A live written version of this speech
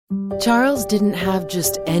Charles didn't have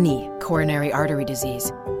just any coronary artery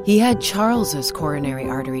disease. He had Charles's coronary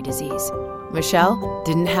artery disease. Michelle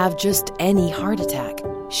didn't have just any heart attack.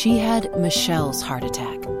 She had Michelle's heart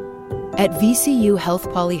attack. At VCU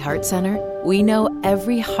Health Poly Heart Center, we know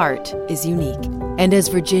every heart is unique. And as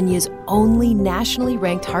Virginia's only nationally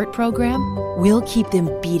ranked heart program, we'll keep them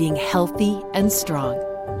beating healthy and strong.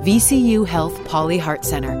 VCU Health Poly Heart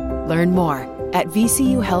Center. Learn more at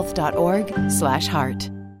vcuhealth.org/heart.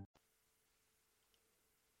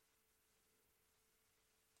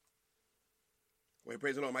 Well,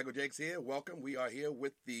 praise the Lord. Michael Jakes here. Welcome. We are here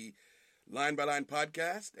with the Line by Line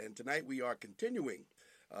podcast, and tonight we are continuing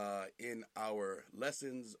in our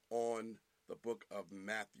lessons on the book of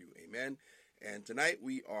Matthew. Amen. And tonight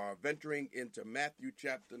we are venturing into Matthew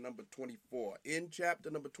chapter number 24. In chapter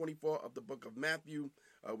number 24 of the book of Matthew,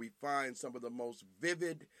 we find some of the most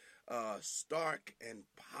vivid, stark, and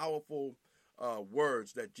powerful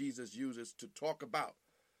words that Jesus uses to talk about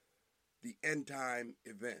the end time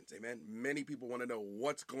events. Amen. Many people want to know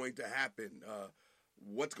what's going to happen,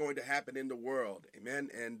 in the world.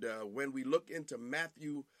 Amen. And when we look into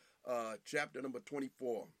Matthew chapter number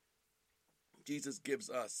 24, Jesus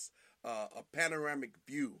gives us a panoramic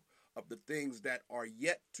view of the things that are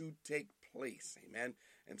yet to take place. Amen.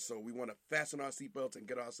 And so we want to fasten our seatbelts and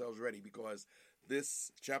get ourselves ready, because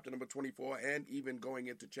this chapter number 24 and even going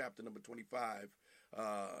into chapter number 25,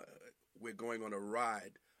 we're going on a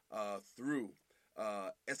ride through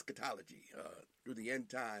eschatology, through the end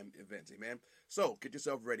time events. Amen. So get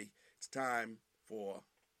yourself ready. It's time for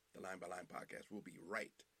the Line by Line podcast. We'll be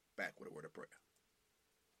right back with a word of prayer.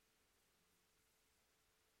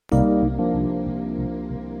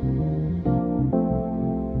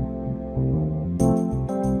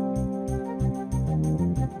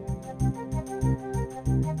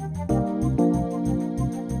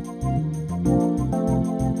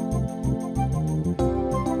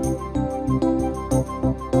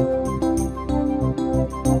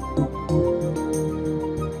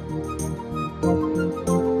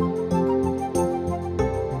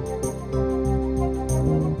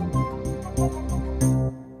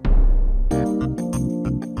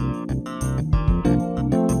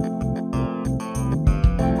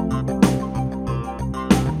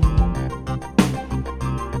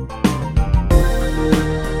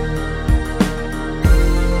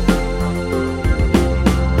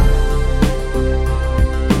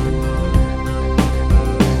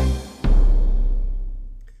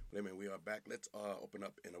 Let's open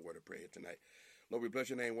up in a word of prayer tonight. Lord, we bless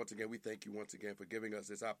your name once again. We thank you once again for giving us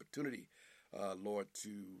this opportunity, Lord, to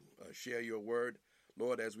share your word.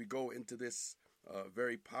 Lord, as we go into this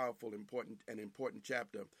very powerful, important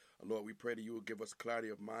chapter, Lord, we pray that you will give us clarity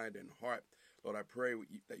of mind and heart. Lord, I pray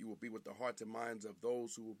that you will be with the hearts and minds of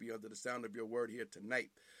those who will be under the sound of your word here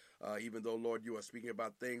tonight. Even though, Lord, you are speaking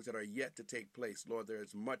about things that are yet to take place. Lord, there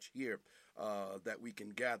is much here that we can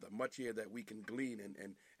gather, much here that we can glean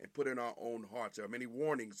and put in our own hearts. There are many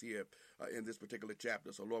warnings here in this particular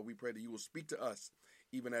chapter. So, Lord, we pray that you will speak to us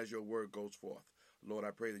even as your word goes forth. Lord,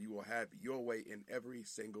 I pray that you will have your way in every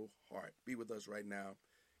single heart. Be with us right now.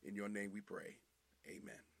 In your name we pray.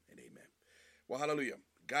 Amen and amen. Well, hallelujah.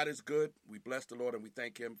 God is good. We bless the Lord and we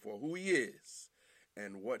thank him for who he is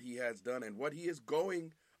and what he has done and what he is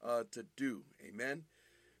going to do. Amen.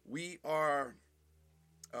 We are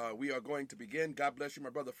going to begin. God bless you, my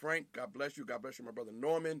brother Frank. God bless you. God bless you, my brother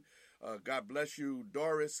Norman. God bless you,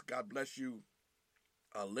 Doris. God bless you,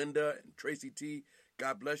 Linda and Tracy T.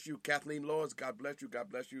 God bless you, Kathleen Laws. God bless you. God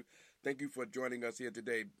bless you. Thank you for joining us here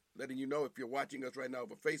today. Letting you know, if you're watching us right now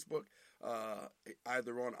over Facebook,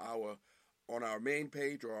 either on our main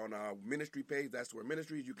page or on our ministry page, that's where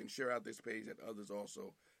ministries, you can share out this page that others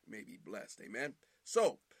also may be blessed. Amen.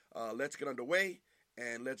 So let's get underway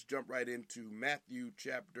and let's jump right into Matthew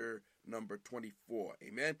chapter number 24.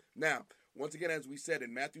 Amen. Now, once again, as we said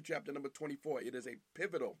in Matthew chapter number 24, it is a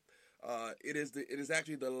pivotal. It is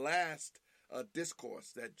actually the last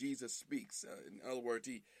discourse that Jesus speaks. In other words,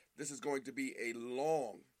 this is going to be a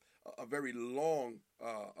very long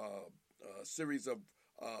series of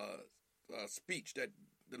speech that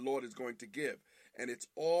the Lord is going to give, and it's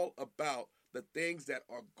all about the things that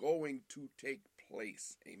are going to take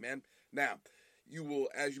place. Amen. Now, you will,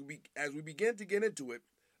 as we begin to get into it,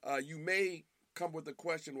 you may come with the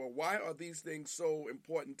question, well, why are these things so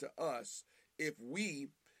important to us if we,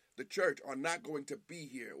 the church, are not going to be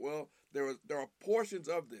here? Well, there are portions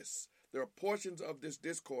of this. There are portions of this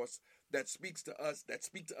discourse that speak to us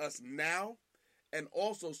now, and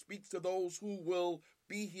also speaks to those who will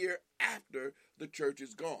be here after the church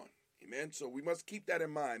is gone. Amen. So we must keep that in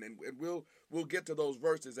mind, and we'll get to those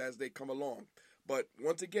verses as they come along. But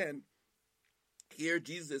once again, here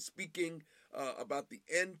Jesus is speaking about the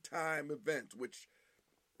end time events, which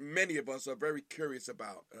many of us are very curious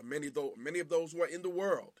about. Many of those who are in the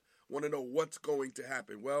world want to know what's going to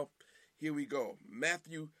happen. Well, here we go.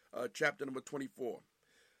 Matthew chapter number 24.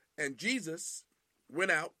 And Jesus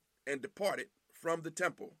went out and departed from the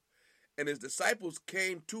temple, and his disciples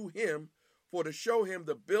came to him for to show him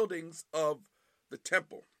the buildings of the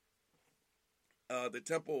temple. The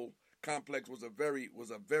temple complex was a very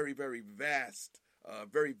vast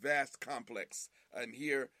complex. And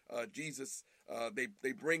here Jesus,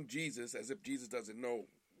 they bring Jesus as if Jesus doesn't know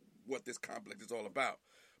what this complex is all about.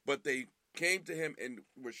 But they came to him and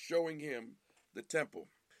were showing him the temple.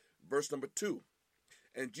 Verse number 2.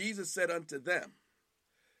 And Jesus said unto them,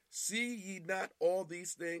 see ye not all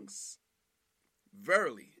these things?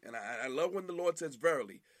 Verily, and I love when the Lord says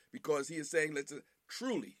verily, because he is saying, listen,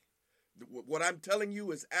 truly, what I'm telling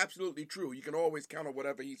you is absolutely true. You can always count on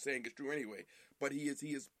whatever he's saying is true anyway, but he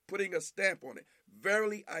is putting a stamp on it.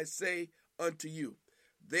 Verily I say unto you,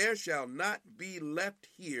 there shall not be left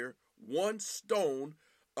here one stone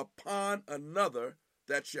upon another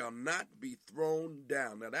that shall not be thrown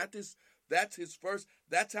down. Now that's his first.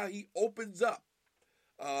 That's how he opens up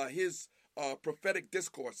his prophetic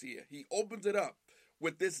discourse here. He opens it up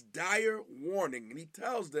with this dire warning, and he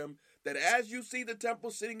tells them that as you see the temple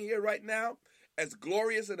sitting here right now, as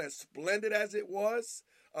glorious and as splendid as it was,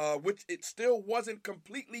 which it still wasn't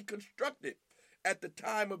completely constructed at the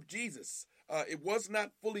time of Jesus. It was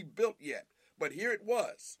not fully built yet, but here it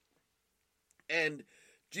was. And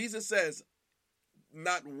Jesus says,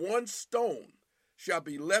 not one stone shall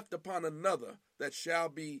be left upon another that shall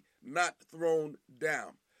be not thrown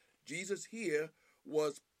down. Jesus here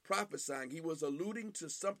was prophesying. He was alluding to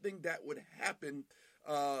something that would happen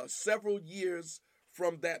several years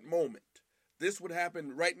from that moment. This would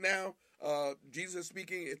happen right now. Jesus is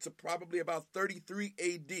speaking, it's probably about 33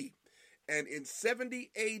 AD. And in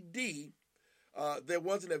 70 AD, there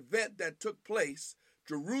was an event that took place.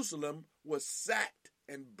 Jerusalem was sacked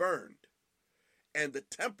and burned, and the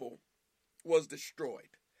temple was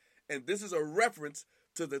destroyed. And this is a reference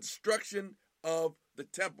to the destruction of the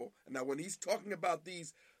temple. And now when he's talking about the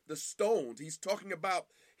stones, he's talking about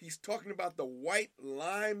the white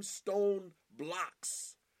limestone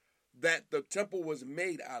blocks that the temple was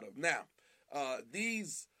made out of. Now,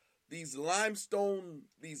 these limestone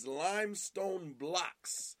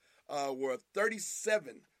blocks were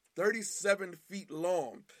 37 feet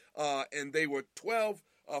long, and they were 12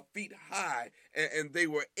 feet high, and they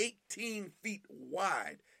were 18 feet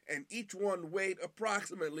wide, and each one weighed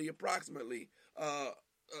approximately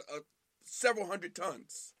several hundred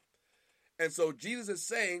tons. And so Jesus is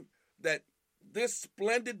saying that this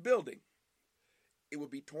splendid building, it would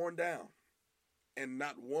be torn down, and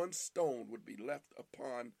not one stone would be left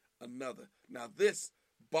upon another. Now this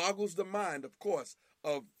boggles the mind, of course,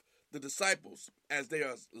 of the disciples as they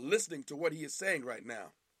are listening to what he is saying right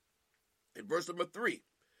now. In verse number 3,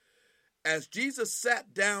 as Jesus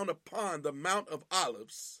sat down upon the Mount of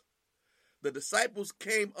Olives, the disciples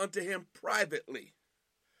came unto him privately,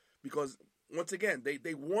 because once again,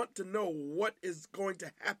 they want to know what is going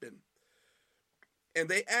to happen. And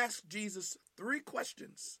they asked Jesus three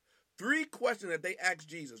questions that they asked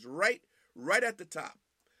Jesus right at the top.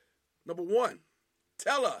 Number 1,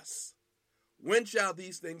 tell us, when shall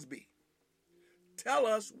these things be? Tell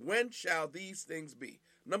us, when shall these things be?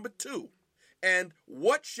 Number 2, and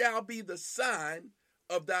what shall be the sign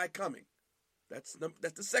of thy coming? That's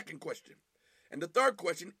the second question. And the third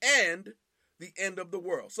question, and the end of the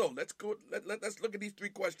world. So let's look at these three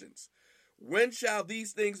questions. When shall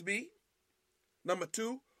these things be? Number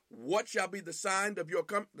 2, what shall be the sign of your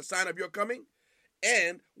coming?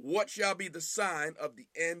 And what shall be the sign of the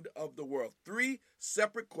end of the world? 3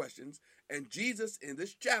 separate questions, and Jesus in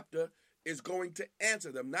this chapter is going to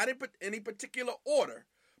answer them, not in any particular order,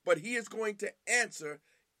 but he is going to answer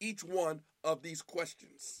each one of these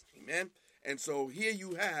questions. Amen. And so here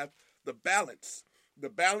you have the balance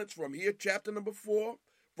from here, chapter number 4,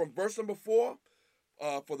 from verse number 4,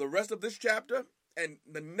 for the rest of this chapter, and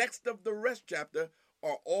the next of the rest chapter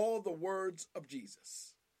are all the words of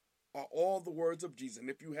Jesus. And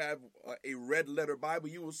if you have a red letter Bible,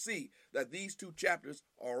 you will see that these 2 chapters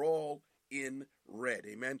are all in red.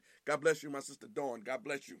 Amen. God bless you, my sister Dawn. God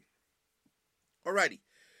bless you. Alrighty.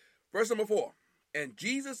 Verse number 4. And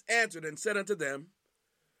Jesus answered and said unto them,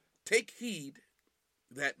 take heed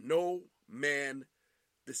that no man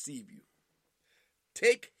deceive you.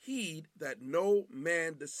 Take heed that no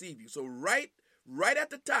man deceive you. So right at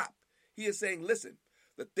the top, he is saying, listen,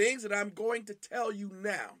 the things that I'm going to tell you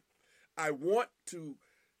now, I want to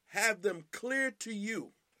have them clear to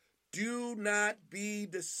you. Do not be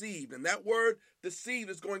deceived. And that word deceive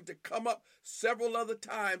is going to come up several other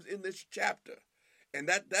times in this chapter. And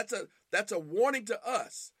that's a warning to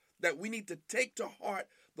us that we need to take to heart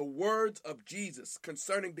the words of Jesus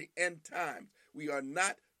concerning the end times. We are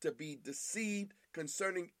not to be deceived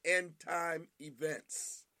concerning end time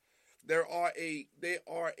events. There are a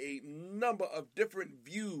number of different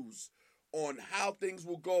views on how things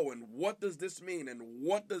will go and what does this mean and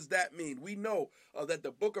what does that mean. We know that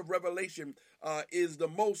the book of Revelation is the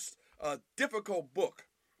most difficult book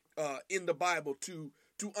in the Bible to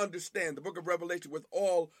understand. The book of Revelation, with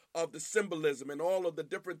all of the symbolism and all of the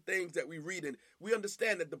different things that we read in, we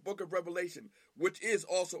understand that the book of Revelation, which is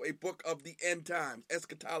also a book of the end times,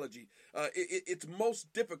 eschatology, it's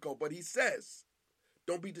most difficult. But he says,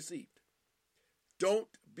 don't be deceived. Don't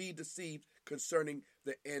be deceived concerning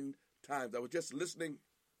the end times. I was just listening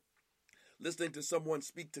to someone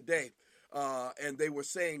speak today, and they were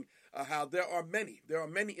saying how there are many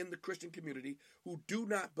in the Christian community who do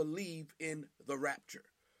not believe in the rapture.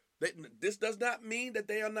 This does not mean that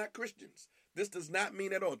they are not Christians. This does not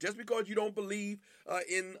mean at all. Just because you don't believe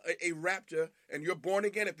in a rapture and you're born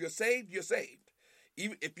again, if you're saved, you're saved.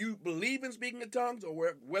 Even if you believe in speaking in tongues,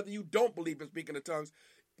 or whether you don't believe in speaking in tongues,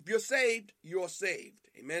 if you're saved, you're saved.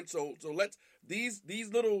 Amen. So let's these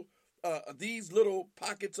little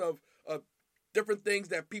pockets of different things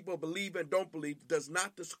that people believe and don't believe does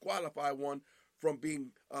not disqualify one from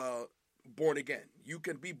being born again. You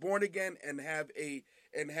can be born again and have a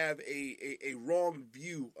wrong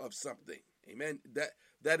view of something. Amen.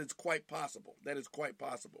 That is quite possible. That is quite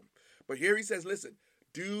possible. But here he says, listen,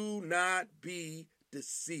 do not be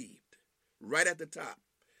deceived. Right at the top.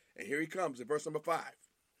 And here he comes in verse number 5.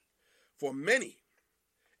 For many,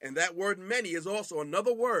 and that word many is also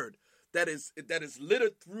another word that is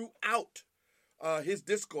littered throughout his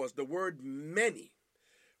discourse, the word many.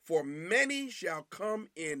 For many shall come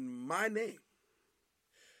in my name,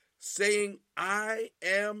 saying, I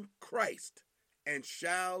am Christ, and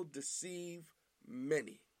shall deceive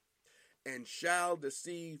many. And shall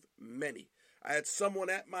deceive many. I had someone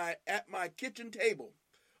at my kitchen table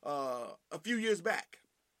a few years back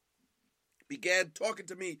began talking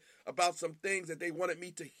to me about some things that they wanted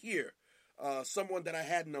me to hear. Someone that I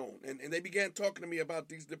had known, and they began talking to me about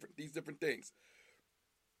these different things.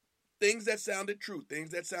 Things that sounded true, things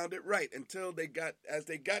that sounded right, until as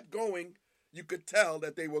they got going, you could tell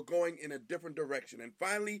that they were going in a different direction. And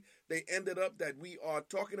finally, they ended up that we are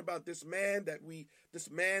talking about this man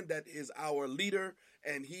that is our leader,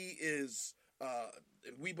 and he is,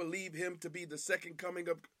 we believe him to be the second coming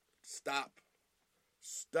of. Stop.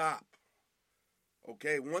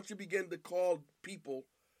 Okay, once you begin to call people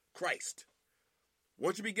Christ,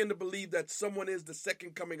 once you begin to believe that someone is the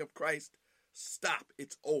second coming of Christ, stop.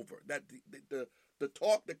 It's over. That the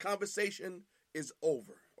talk, the conversation is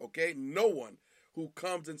over. Okay? No one who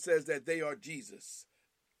comes and says that they are Jesus,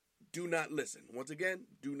 do not listen. Once again,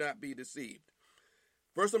 do not be deceived.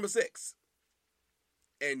 Verse number 6.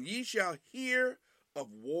 And ye shall hear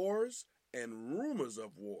of wars and rumors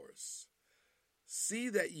of wars. See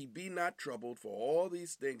that ye be not troubled, for all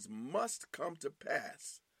these things must come to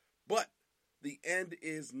pass, but the end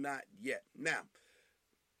is not yet. Now,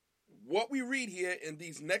 what we read here in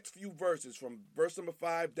these next few verses, from verse number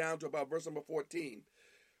 5 down to about verse number 14,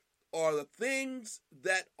 are the things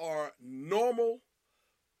that are normal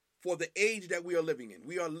for the age that we are living in.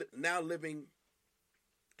 We are now living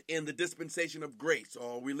in the dispensation of grace,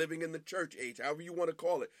 or we're living in the church age, however you want to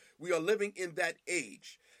call it. We are living in that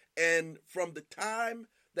age. And from the time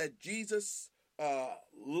that Jesus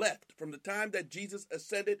left, from the time that Jesus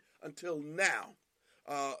ascended until now,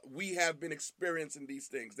 we have been experiencing these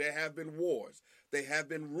things. There have been wars. There have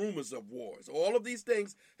been rumors of wars. All of these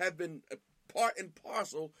things have been part and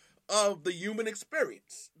parcel of the human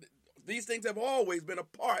experience. These things have always been a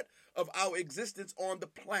part of our existence on the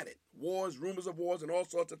planet. Wars, rumors of wars, and all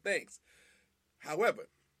sorts of things. However,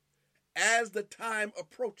 as the time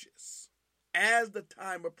approaches,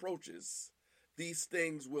 these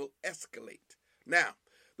things will escalate. Now,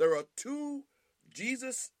 there are two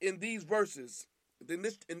Jesus in these verses, in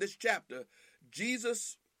this chapter.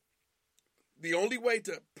 Jesus, the only way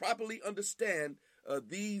to properly understand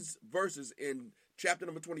these verses in chapter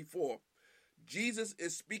number 24, Jesus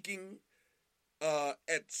is speaking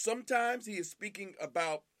sometimes he is speaking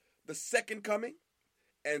about the second coming,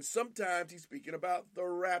 and sometimes he's speaking about the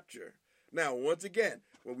rapture. Now, once again,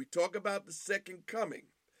 when we talk about the second coming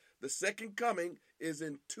is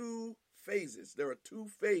in two phases. There are two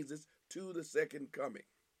phases to the second coming.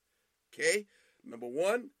 Okay? Number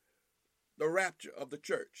one, the rapture of the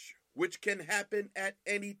church. which can happen at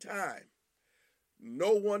any time.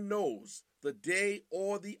 No one knows the day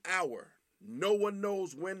or the hour. No one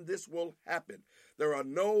knows when this will happen. There are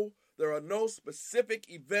no specific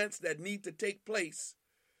events that need to take place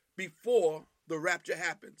before the rapture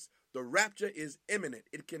happens. The rapture is imminent.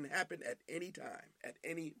 It can happen at any time, at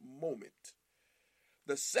any moment.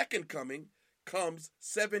 The second coming comes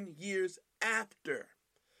 7 years after.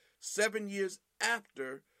 7 years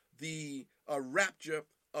after the rapture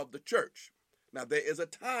of the church. Now, there is a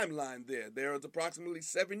timeline there. There is approximately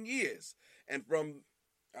 7 years. And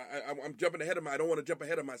I'm jumping ahead of I don't want to jump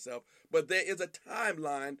ahead of myself, but there is a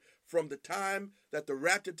timeline from the time that the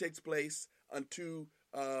rapture takes place unto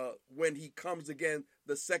when he comes again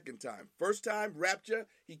the second time. First time, rapture,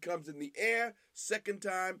 he comes in the air. Second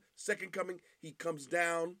time, second coming, he comes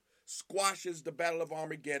down, squashes the battle of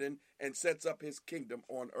Armageddon, and sets up his kingdom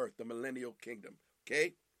on earth, the millennial kingdom.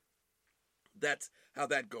 Okay? That's how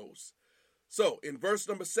that goes. So, in verse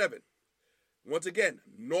number 7, once again,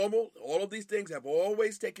 normal, all of these things have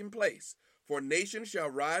always taken place. For nation shall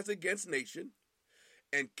rise against nation,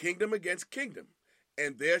 and kingdom against kingdom,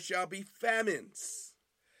 and there shall be famines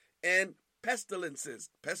and pestilences.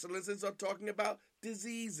 Pestilences are talking about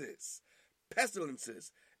diseases,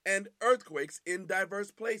 pestilences, and earthquakes in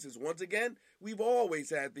diverse places. Once again, we've always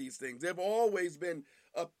had these things. There have always been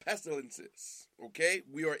pestilences. Okay,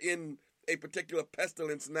 we are in a particular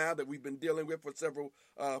pestilence now that we've been dealing with for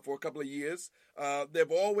a couple of years. There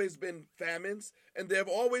have always been famines, and there have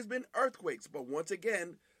always been earthquakes. But once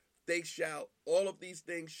again, all of these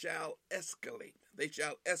things shall escalate. They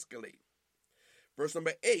shall escalate. Verse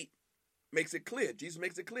number 8 makes it clear. Jesus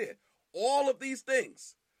makes it clear. All of these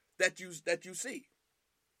things that you see,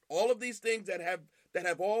 all of these things that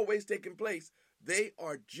have always taken place, they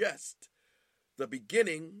are just the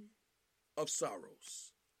beginning of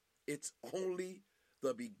sorrows. It's only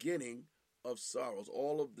the beginning of sorrows.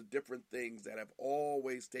 All of the different things that have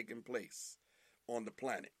always taken place on the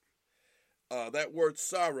planet. That word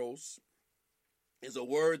sorrows is a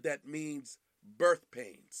word that means birth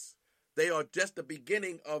pains. They are just the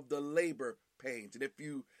beginning of the labor pains. And if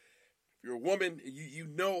you're a woman, you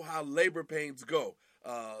know how labor pains go.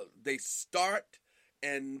 They start,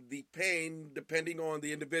 and the pain, depending on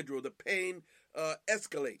the individual, the pain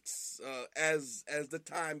escalates as the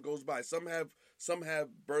time goes by. Some have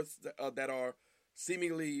births that are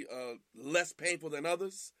seemingly less painful than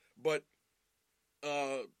others, but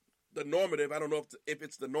the normative, I don't know if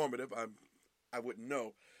it's the normative, I wouldn't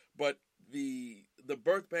know, but the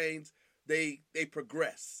birth pains, they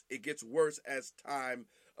progress. It gets worse as time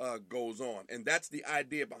goes on. And that's the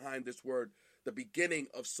idea behind this word, the beginning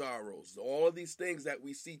of sorrows. All of these things that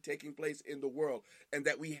we see taking place in the world, and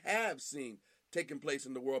that we have seen taking place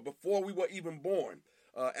in the world before we were even born,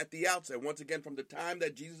 at the outset. Once again, from the time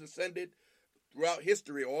that Jesus ascended, throughout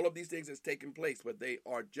history, all of these things has taken place, but they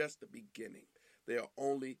are just the beginning. They are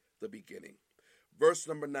only the beginning. Verse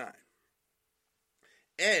number 9.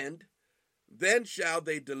 And then shall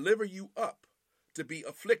they deliver you up to be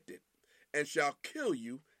afflicted, and shall kill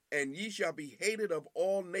you, and ye shall be hated of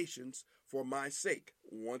all nations for my sake.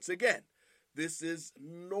 Once again, this is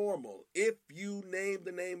normal. If you name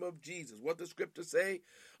the name of Jesus, what the scriptures say,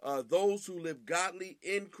 those who live godly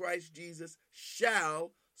in Christ Jesus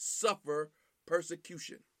shall suffer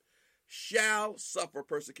persecution. Shall suffer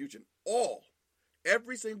persecution.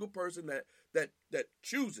 Every single person that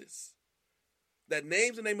chooses, that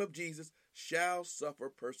names the name of Jesus, shall suffer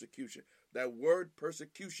persecution. That word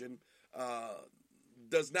persecution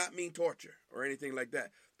does not mean torture or anything like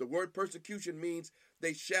that. The word persecution means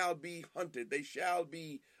they shall be hunted. They shall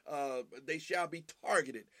be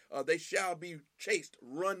targeted. They shall be chased,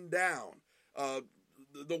 run down.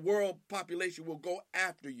 The world population will go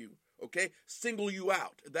after you. Okay, single you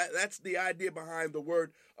out. That's the idea behind the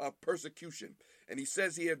word persecution. And he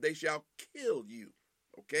says here, they shall kill you.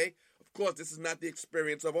 Okay, of course, this is not the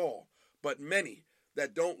experience of all, but many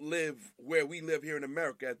that don't live where we live here in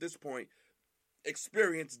America at this point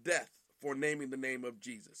experience death for naming the name of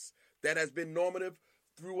Jesus. That has been normative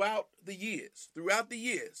throughout the years. Throughout the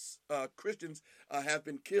years, Christians have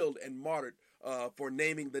been killed and martyred for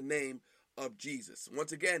naming the name of Jesus.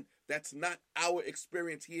 Once again, that's not our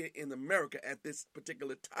experience here in America at this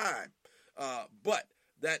particular time, but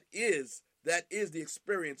that is the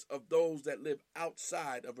experience of those that live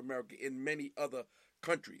outside of America in many other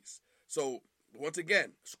countries. So once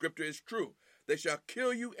again, scripture is true. They shall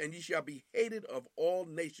kill you, and ye shall be hated of all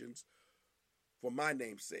nations for my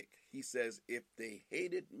name's sake. He says, if they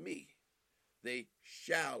hated me, they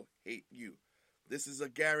shall hate you. This is a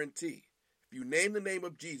guarantee. If you name the name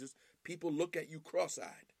of Jesus, people look at you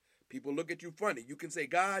cross-eyed. People look at you funny. You can say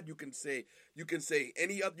God, you can say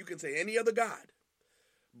any other God.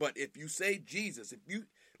 But if you say Jesus, if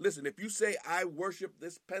you say I worship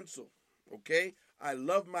this pencil, okay? I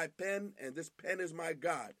love my pen and this pen is my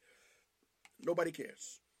God. Nobody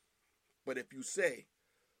cares. But if you say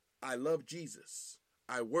I love Jesus,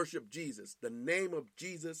 I worship Jesus, the name of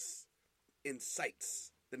Jesus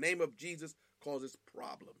incites. The name of Jesus causes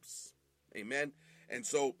problems. Amen. And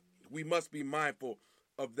so we must be mindful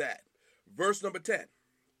of that. Verse number 10.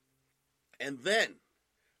 And then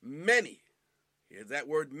many, here's that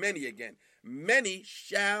word many again. Then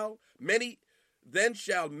shall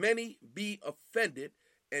many be offended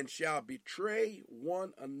and shall betray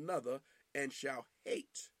one another and shall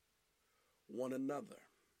hate one another.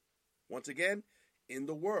 Once again, in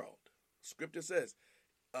the world, Scripture says,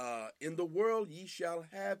 in the world ye shall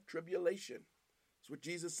have tribulation. That's what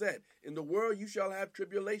Jesus said. In the world you shall have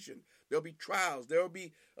tribulation. There'll be trials. There'll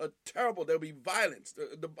be there'll be violence.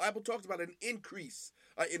 The Bible talks about an increase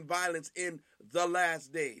in violence in the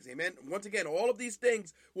last days. Amen. Once again, all of these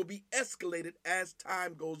things will be escalated as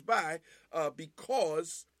time goes by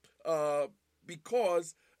because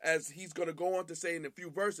as he's going to go on to say in a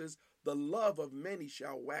few verses, the love of many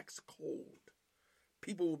shall wax cold.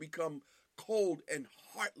 People will become cold and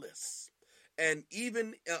heartless. And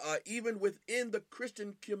even within the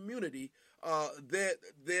Christian community,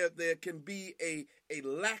 there can be a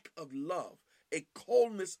lack of love, a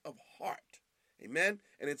coldness of heart. Amen.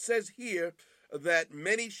 And it says here that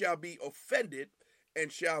many shall be offended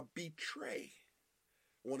and shall betray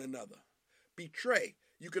one another. Betray.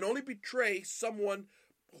 You can only betray someone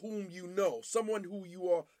whom you know, someone who you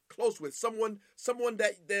are close with, someone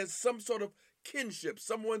that there's some sort of kinship,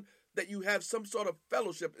 someone that you have some sort of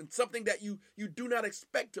fellowship, and something that you do not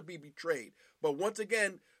expect to be betrayed. But once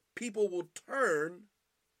again, people will turn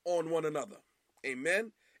on one another.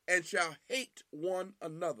 Amen. And shall hate one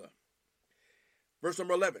another. Verse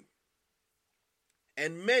number 11.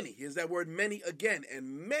 And many, here's that word many again,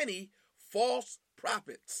 and many false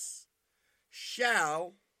prophets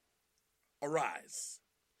shall arise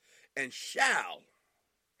and shall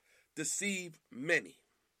deceive many.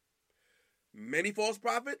 Many false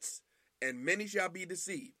prophets, and many shall be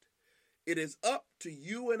deceived. It is up to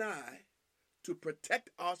you and I to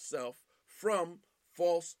protect ourselves from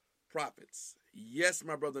false prophets. Yes,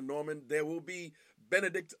 my brother Norman, there will be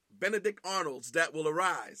Benedict Arnolds that will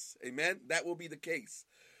arise. Amen. That will be the case.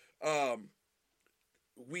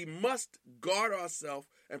 We must guard ourselves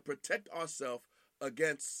and protect ourselves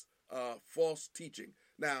against false teaching.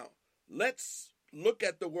 Now, let's look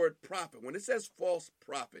at the word prophet. When it says false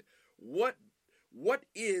prophet, what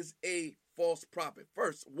is a false prophet?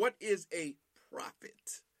 First, what is a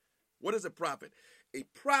prophet? What is a prophet? A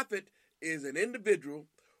prophet is an individual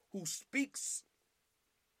who speaks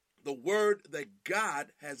the word that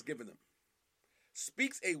God has given them.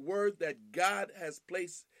 Speaks a word that God has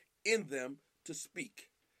placed in them to speak.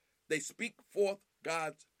 They speak forth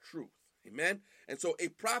God's truth. Amen. And so a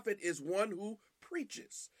prophet is one who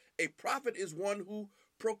preaches. A prophet is one who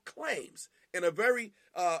proclaims in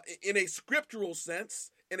a scriptural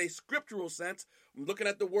sense. I'm looking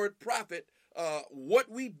at the word prophet.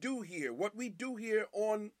 What we do here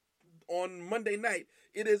on Monday night,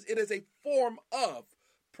 it is a form of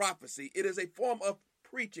prophecy. It is a form of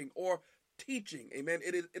preaching or teaching. Amen.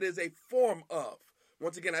 It is a form of.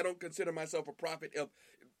 Once again, I don't consider myself a prophet.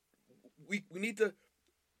 We need to.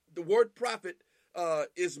 The word prophet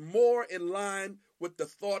is more in line with the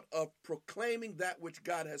thought of proclaiming that which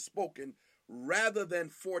God has spoken rather than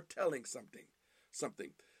foretelling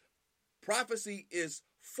something. Prophecy is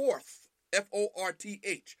forth,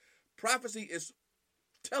 F-O-R-T-H. Prophecy is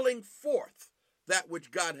telling forth that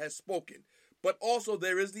which God has spoken. But also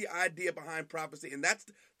there is the idea behind prophecy, and that's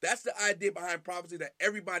the idea behind prophecy that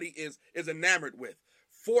everybody is enamored with.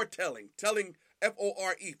 Foretelling, telling,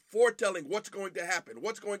 F-O-R-E, foretelling what's going to happen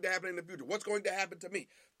in the future, what's going to happen to me.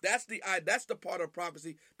 That's the part of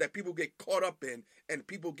prophecy that people get caught up in and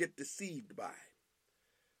people get deceived by.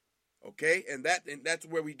 Okay, and that's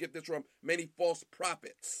where we get this from, many false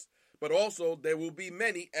prophets. But also there will be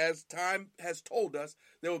many, as time has told us,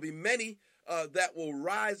 there will be many that will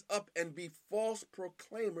rise up and be false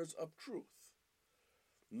proclaimers of truth.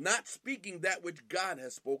 Not speaking that which God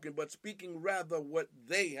has spoken, but speaking rather what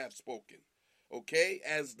they have spoken. Okay,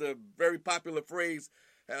 as the very popular phrase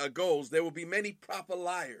goes, there will be many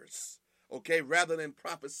propheliers, okay, rather than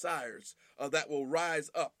prophesiers that will rise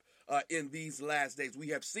up in these last days. We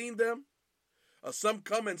have seen them. Some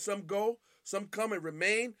come and some go. Some come and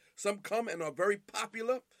remain. Some come and are very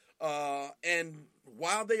popular. And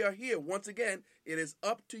while they are here, once again, it is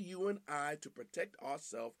up to you and I to protect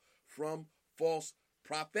ourselves from false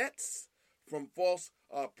prophets, from false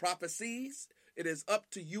prophecies. It is up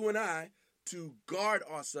to you and I to guard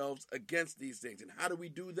ourselves against these things. And how do we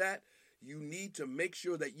do that? You need to make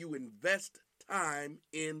sure that you invest time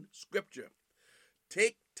in Scripture.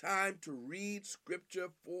 Take time to read Scripture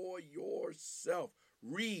for yourself.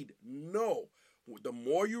 Read. No. The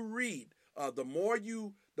more you read, the more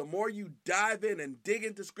you dive in and dig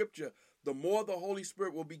into Scripture, the more the Holy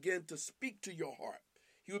Spirit will begin to speak to your heart.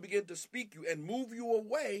 He will begin to speak you and move you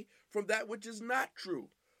away from that which is not true.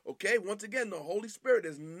 Okay, once again, the Holy Spirit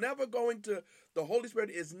is never,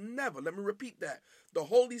 let me repeat that. The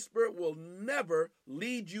Holy Spirit will never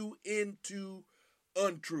lead you into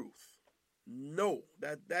untruth. No,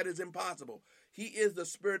 that is impossible. He is the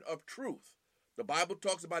Spirit of truth. The Bible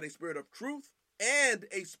talks about a spirit of truth and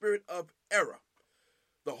a spirit of error.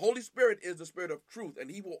 The Holy Spirit is the Spirit of truth, and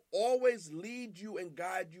He will always lead you and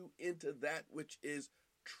guide you into that which is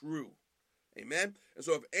true. Amen? And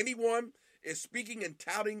so if anyone is speaking and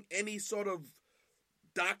touting any sort of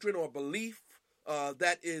doctrine or belief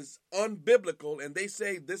that is unbiblical, and they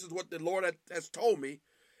say this is what the Lord has told me,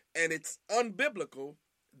 and it's unbiblical,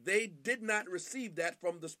 they did not receive that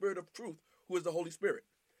from the Spirit of truth, who is the Holy Spirit.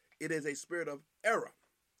 It is a spirit of error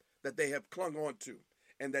that they have clung on to,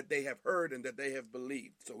 and that they have heard, and that they have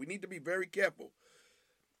believed. So we need to be very careful.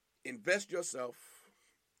 Invest yourself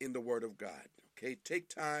in the Word of God. Okay, take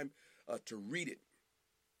time to read it,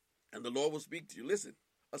 and the Lord will speak to you. Listen,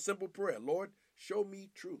 a simple prayer: Lord, show me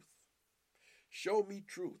truth. Show me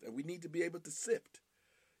truth, and we need to be able to sift.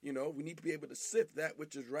 We need to be able to sift that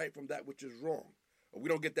which is right from that which is wrong. We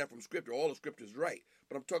don't get that from Scripture. All of Scripture is right,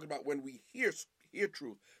 but I'm talking about when we hear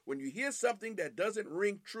truth. When you hear something that doesn't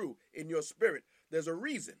ring true in your spirit, there's a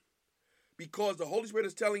reason. Because the Holy Spirit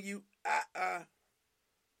is telling you,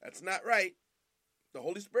 that's not right. The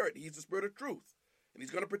Holy Spirit, He's the Spirit of truth, and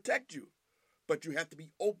He's going to protect you. But you have to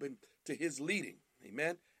be open to His leading.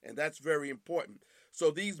 Amen? And that's very important.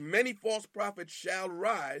 So these many false prophets shall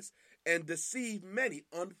rise and deceive many.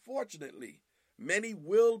 Unfortunately, many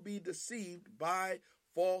will be deceived by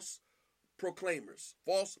false proclaimers,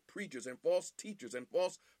 false preachers, and false teachers, and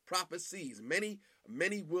false prophecies. Many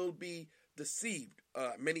will be deceived.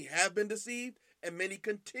 Many have been deceived, and many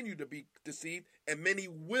continue to be deceived, and many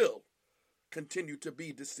will continue to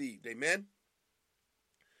be deceived. Amen?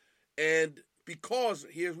 And because,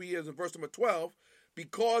 here we is in verse number 12,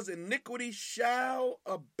 because iniquity shall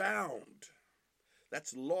abound.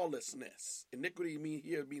 That's lawlessness. Iniquity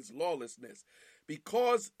means lawlessness.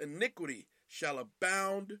 Because iniquity shall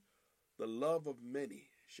abound, the love of many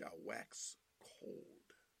shall wax cold.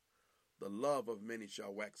 The love of many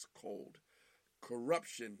shall wax cold.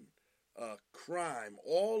 Corruption, crime,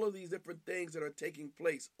 all of these different things that are taking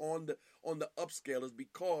place on the upscale is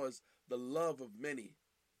because the love of many,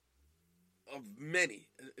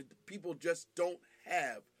 people just don't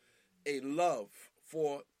have a love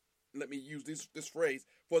for, let me use this phrase,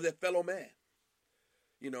 for their fellow man.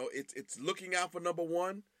 It's looking out for number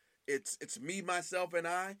one. It's me, myself, and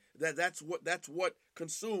I. That's what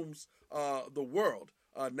consumes the world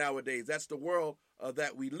nowadays. That's the world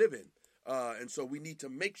that we live in, and so we need to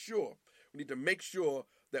make sure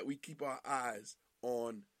that we keep our eyes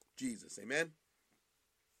on Jesus. Amen.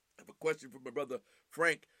 I have a question from my brother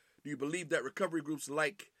Frank. Do you believe that recovery groups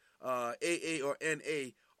like AA or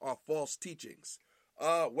NA are false teachings?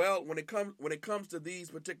 Well, when it comes to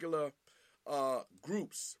these particular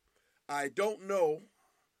groups, I don't know,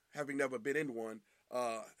 having never been in one,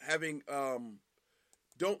 I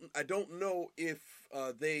don't know if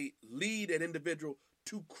they lead an individual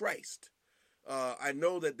to Christ. I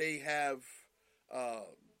know that they have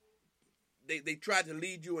they try to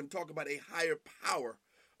lead you and talk about a higher power,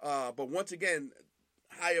 but once again,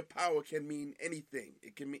 higher power can mean anything.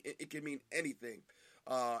 It can mean anything.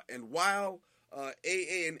 And while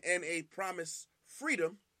AA and NA promise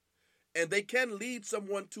freedom, and they can lead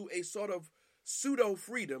someone to a sort of pseudo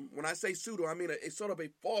freedom. When I say pseudo, I mean a sort of a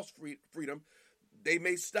false freedom. They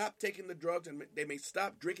may stop taking the drugs and they may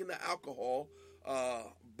stop drinking the alcohol,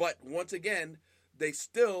 but once again, they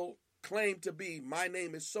still claim to be, my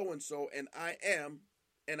name is so-and-so and I am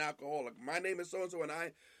an alcoholic. My name is so-and-so and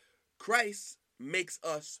Christ makes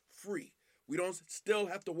us free. We don't still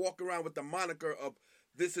have to walk around with the moniker of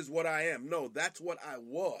this is what I am. No, that's what I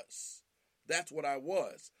was. That's what I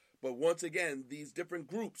was. But once again, these different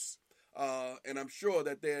groups, and I'm sure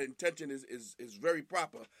that their intention is very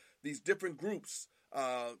proper. These different groups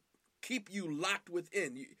keep you locked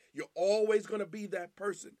within. You're always going to be that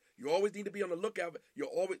person. You always need to be on the lookout.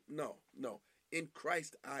 No. In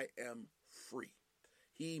Christ, I am free.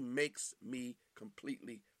 He makes me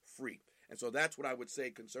completely free. And so that's what I would say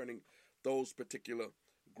concerning those particular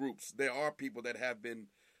groups. There are people that have been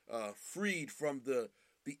freed from the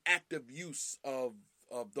active use of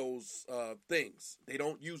those things. They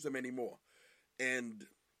don't use them anymore. And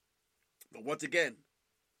but once again,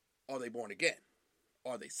 are they born again?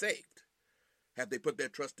 Are they saved? Have they put their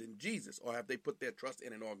trust in Jesus, or have they put their trust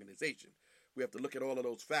in an organization? We have to look at all of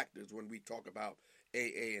those factors when we talk about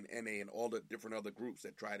AA and NA and all the different other groups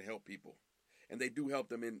that try to help people. And they do help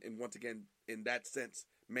them in once again, in that sense,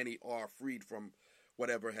 many are freed from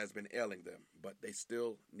whatever has been ailing them, but they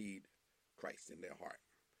still need Christ in their heart.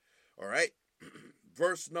 All right.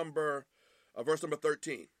 Verse number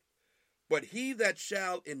 13. But he that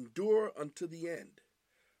shall endure unto the end,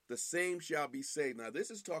 the same shall be saved. Now this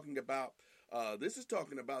is talking about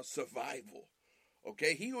survival.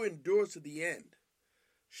 Okay, he who endures to the end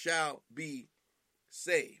shall be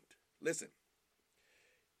saved. Listen,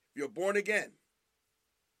 if you're born again,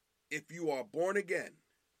 if you are born again,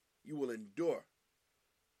 you will endure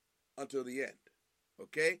until the end.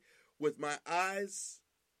 Okay, with my eyes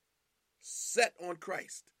set on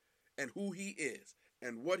Christ and who he is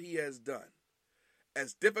and what he has done.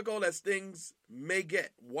 As difficult as things may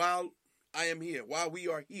get while I am here, while we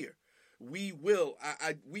are here, we will,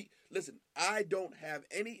 listen, I don't have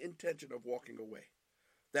any intention of walking away.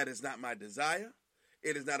 That is not my desire.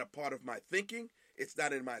 It is not a part of my thinking. It's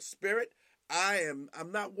not in my spirit. I'm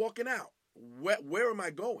not walking out. Where am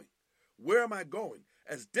I going? Where am I going?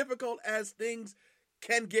 As difficult as things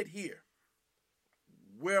can get here,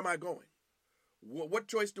 where am I going? What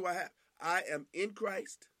choice do I have? I am in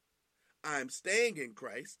Christ. I'm staying in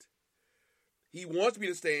Christ. He wants me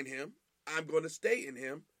to stay in him. I'm going to stay in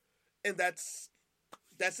him. And that's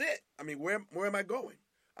it. I mean, where am I going?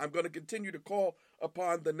 I'm going to continue to call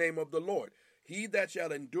upon the name of the Lord. He that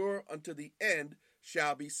shall endure unto the end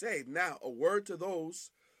shall be saved. Now, a word to those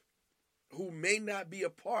who may not be a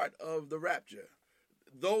part of the rapture.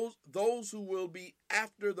 Those who will be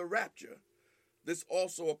after the rapture, this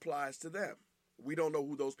also applies to them. We don't know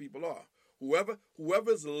who those people are.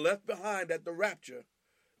 Whoever's left behind at the rapture,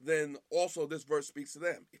 then also this verse speaks to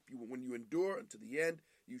them. When you endure unto the end,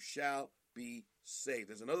 you shall be saved.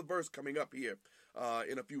 There's another verse coming up here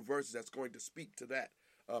in a few verses that's going to speak to that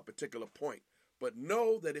particular point. But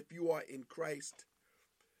know that if you are in Christ,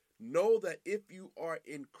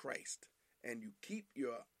 and you keep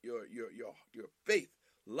your faith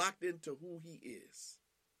locked into who he is,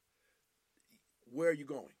 where are you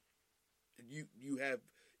going? You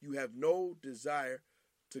have no desire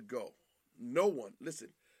to go. No one, listen,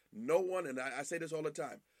 no one, and I say this all the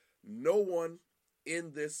time, no one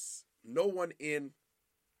who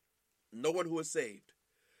is saved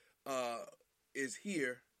is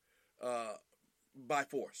here by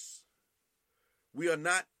force. We are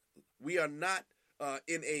not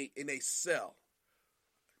in a cell.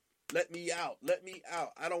 Let me out.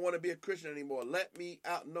 I don't want to be a Christian anymore. Let me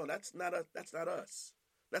out. No, that's not us.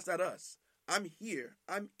 That's not us. I'm here.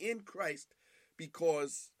 I'm in Christ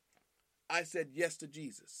because I said yes to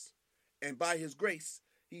Jesus. And by his grace,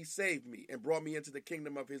 he saved me and brought me into the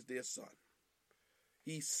kingdom of his dear son.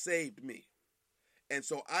 He saved me. And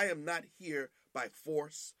so I am not here by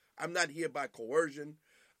force. I'm not here by coercion.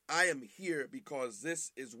 I am here because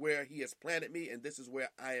this is where he has planted me, and this is where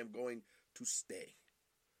I am going to stay.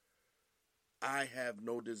 I have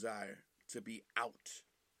no desire to be out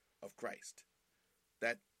of Christ.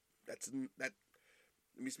 Let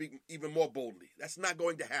me speak even more boldly. That's not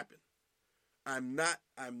going to happen. I'm not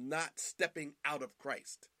stepping out of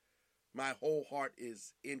Christ. My whole heart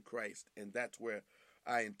is in Christ, and that's where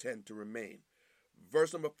I intend to remain.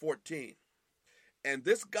 Verse number 14. And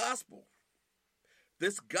this gospel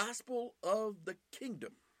of the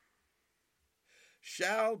kingdom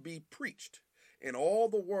shall be preached in all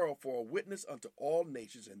the world for a witness unto all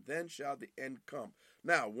nations, and then shall the end come.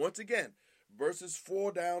 Now, once again, verses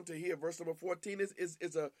 4 down to here, verse number 14 is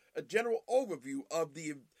a general overview of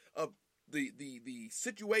the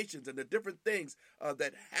situations and the different things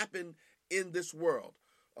that happen in this world.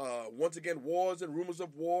 Once again, wars and rumors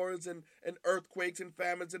of wars and earthquakes and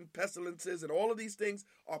famines and pestilences, and all of these things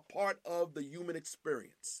are part of the human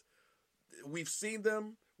experience. We've seen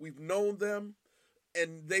them, we've known them,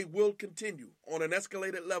 and they will continue on an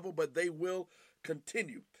escalated level, but they will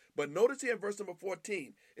continue. But notice here in verse number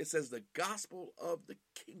 14, it says, the gospel of the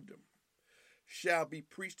kingdom shall be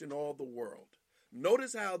preached in all the world.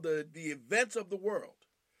 Notice how the events of the world,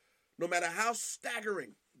 no matter how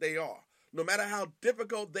staggering they are, no matter how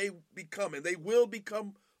difficult they become, and they will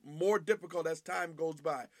become more difficult as time goes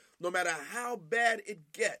by, no matter how bad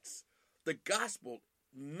it gets, the gospel,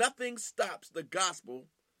 nothing stops the gospel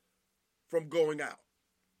from going out.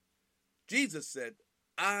 Jesus said,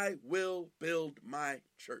 I will build my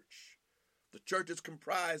church. The church is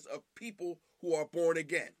comprised of people who are born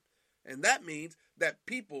again. And that means that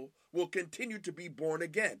people will continue to be born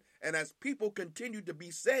again. And as people continue to be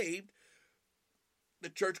saved, the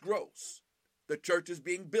church grows. The church is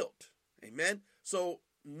being built. Amen. So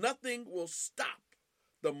nothing will stop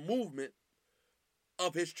the movement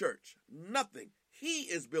of his church. Nothing. He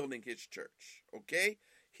is building his church. Okay?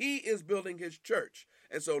 He is building his church.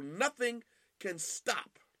 And so nothing can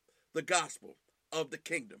stop the gospel of the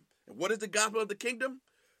kingdom. And what is the gospel of the kingdom?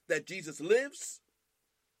 That Jesus lives,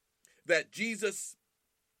 that Jesus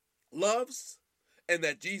loves, and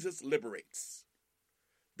that Jesus liberates.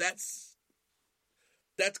 That's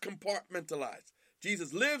compartmentalized.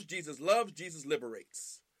 Jesus lives, Jesus loves, Jesus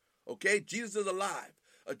liberates. Okay? Jesus is alive.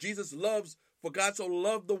 Jesus loves, for God so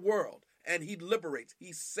loved the world, and he liberates.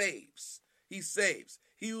 He saves. He saves.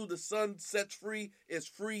 He who the Son sets free is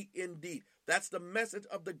free indeed. That's the message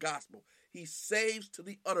of the gospel. He saves to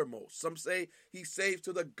the uttermost. Some say he saves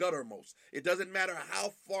to the guttermost. It doesn't matter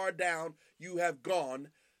how far down you have gone,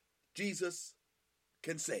 Jesus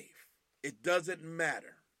can save. It doesn't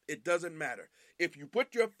matter. It doesn't matter. If you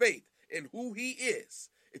put your faith in who he is,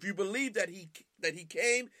 if you believe that he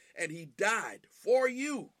came and he died for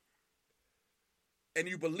you, and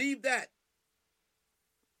you believe that,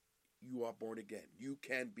 you are born again. You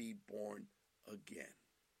can be born again.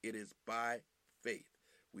 It is by faith.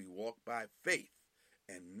 We walk by faith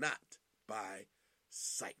and not by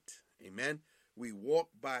sight. Amen. We walk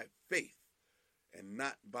by faith and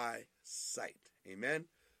not by sight. Amen.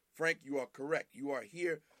 Frank, you are correct. You are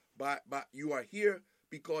here you are here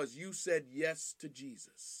because you said yes to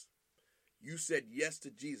Jesus. You said yes to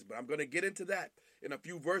Jesus. But I'm going to get into that in a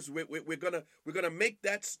few verses. We're gonna make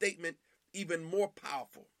that statement even more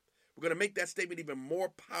powerful. We're going to make that statement even more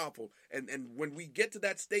powerful. And when we get to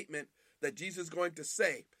that statement that Jesus is going to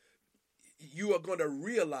say, you are going to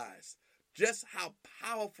realize just how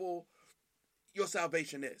powerful your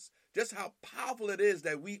salvation is. Just how powerful it is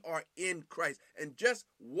that we are in Christ. And just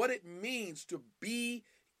what it means to be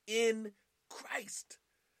in Christ.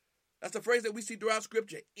 That's a phrase that we see throughout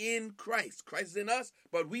Scripture. In Christ. Christ is in us,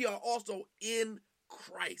 but we are also in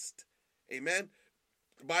Christ. Amen.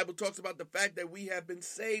 The Bible talks about the fact that we have been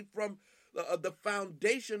saved from the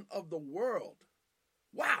foundation of the world.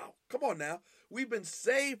 Wow. Come on now. We've been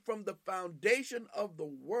saved from the foundation of the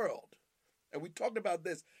world. And we talked about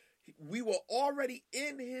this. We were already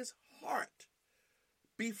in his heart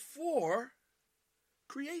before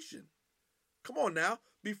creation. Come on now.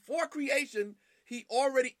 Before creation, he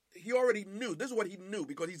already knew. This is what he knew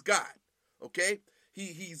because he's God. Okay?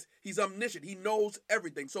 He's omniscient. He knows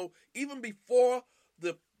everything. So even before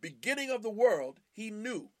the beginning of the world, he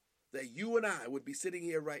knew that you and I would be sitting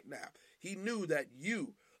here right now. He knew that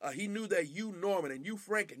you, Norman, and you,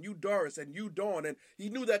 Frank, and you, Doris, and you, Dawn, and he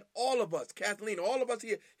knew that all of us, Kathleen, all of us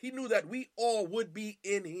here, he knew that we all would be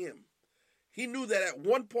in him. He knew that at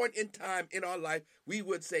one point in time in our life, we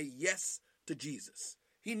would say yes to Jesus.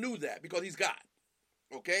 He knew that because he's God.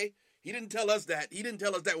 Okay? He didn't tell us that. He didn't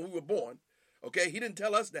tell us that when we were born. Okay? He didn't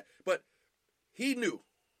tell us that. But he knew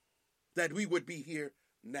that we would be here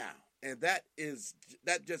now. And that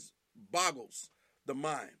just boggles the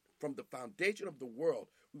mind. From the foundation of the world,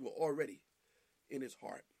 we were already in his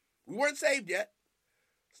heart. We weren't saved yet.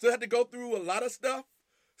 Still had to go through a lot of stuff.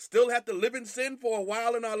 Still had to live in sin for a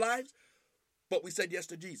while in our lives. But we said yes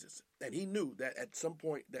to Jesus. And he knew that at some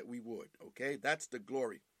point that we would. Okay? That's the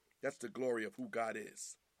glory. That's the glory of who God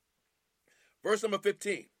is. Verse number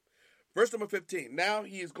 15. Verse number 15. Jesus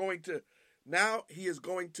now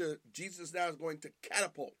is going to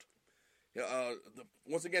catapult.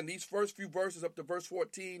 Once again, these first few verses up to verse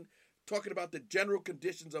 14, talking about the general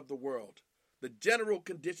conditions of the world. The general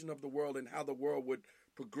condition of the world and how the world would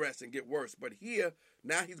progress and get worse. But here,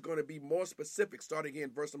 now he's going to be more specific, starting here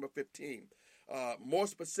in verse number 15. More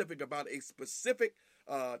specific about a specific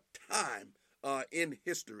time in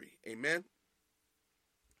history. Amen.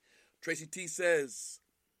 Tracy T says,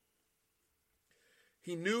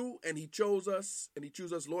 he knew and he chose us, and he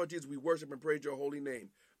chose us, Lord Jesus, we worship and praise your holy name.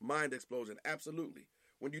 Mind explosion. Absolutely.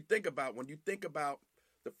 When you think about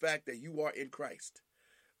the fact that you are in Christ,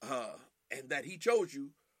 and that he chose you,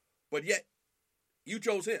 but yet you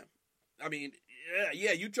chose him. I mean,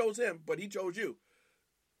 yeah, you chose him, but he chose you.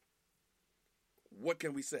 What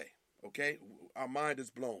can we say? Okay? Our mind is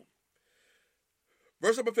blown.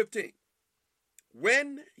 Verse number 15.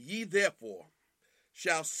 When ye therefore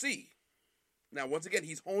shall see. Now, once again,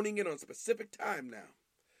 he's honing in on a specific time now.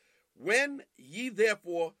 When ye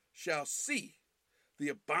therefore shall see the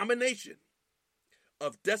abomination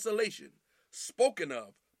of desolation spoken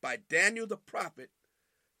of by Daniel the prophet,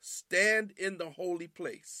 stand in the holy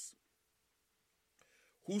place.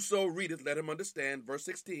 Whoso readeth, let him understand. Verse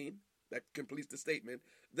 16, that completes the statement.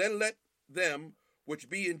 Then let them which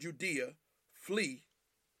be in Judea flee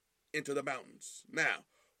into the mountains. Now,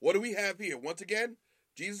 what do we have here? Once again,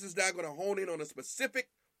 Jesus is now going to hone in on a specific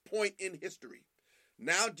point in history.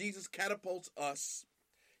 Now Jesus catapults us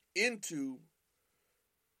into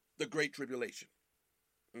the Great Tribulation.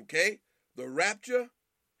 Okay? The rapture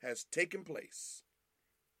has taken place.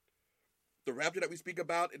 The rapture that we speak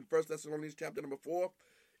about in 1 Thessalonians chapter number 4,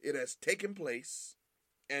 it has taken place,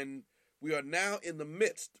 and we are now in the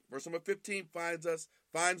midst. Verse number 15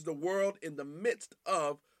 finds the world in the midst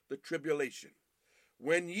of the tribulation.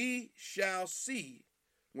 When ye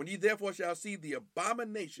therefore shall see the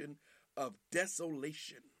abomination of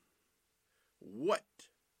desolation. What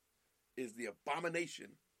is the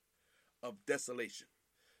abomination of desolation?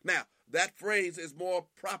 Now, that phrase is more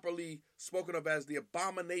properly spoken of as the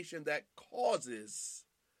abomination that causes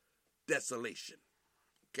desolation.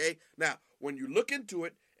 Okay? Now, when you look into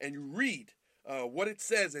it and you read what it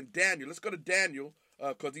says in Daniel, let's go to Daniel,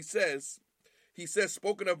 because he says,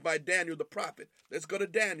 spoken of by Daniel the prophet. Let's go to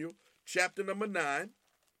Daniel, chapter number 9,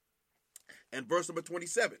 and verse number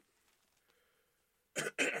 27.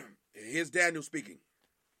 Here's Daniel speaking.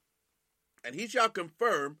 And he shall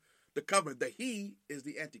confirm the covenant. That he is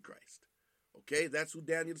the Antichrist. Okay, that's who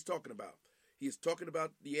Daniel is talking about. He is talking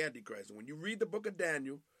about the Antichrist. And when you read the book of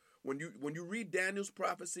Daniel, when you read Daniel's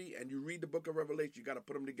prophecy and you read the book of Revelation, you got to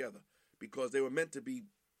put them together because they were meant to be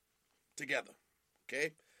together.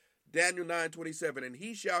 Okay, Daniel 9:27, and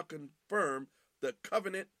he shall confirm the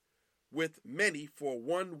covenant with many for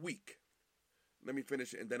 1 week. Let me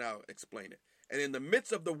finish it and then I'll explain it. And in the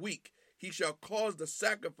midst of the week, he shall cause the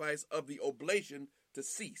sacrifice of the oblation to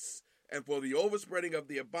cease. And for the overspreading of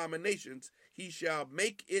the abominations, he shall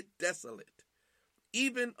make it desolate,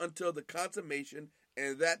 even until the consummation,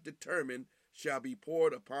 and that determined shall be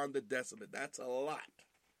poured upon the desolate. That's a lot.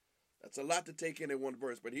 That's a lot to take in one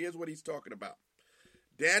verse. But here's what he's talking about.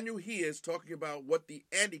 Daniel here is talking about what the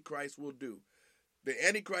Antichrist will do. The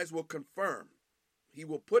Antichrist will confirm. He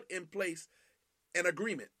will put in place an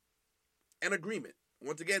agreement. An agreement.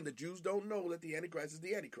 Once again, the Jews don't know that the Antichrist is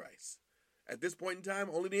the Antichrist. At this point in time,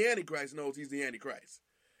 only the Antichrist knows he's the Antichrist.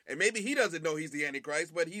 And maybe he doesn't know he's the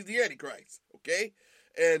Antichrist, but he's the Antichrist. Okay?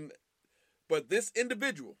 But this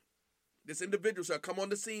individual shall come on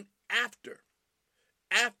the scene after.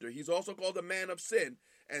 He's also called the man of sin.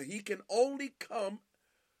 And he can only come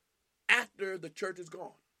after the church is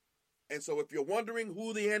gone. And so if you're wondering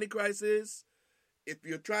who the Antichrist is, if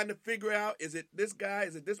you're trying to figure out, is it this guy,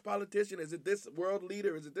 is it this politician, is it this world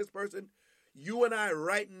leader, is it this person? You and I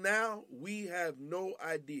right now, we have no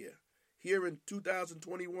idea. Here in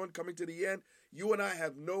 2021, coming to the end, you and I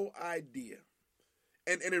have no idea.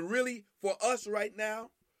 And it really, for us right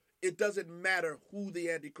now, it doesn't matter who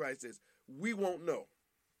the Antichrist is. We won't know.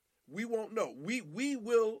 We won't know.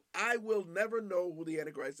 I will never know who the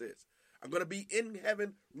Antichrist is. I'm going to be in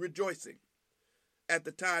heaven rejoicing at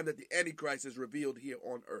the time that the Antichrist is revealed here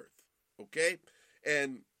on earth. Okay?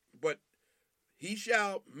 But he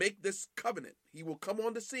shall make this covenant. He will come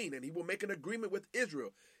on the scene and he will make an agreement with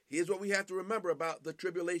Israel. Here's what we have to remember about the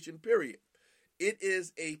tribulation period. It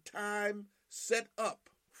is a time set up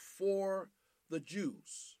for the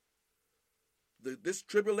Jews. This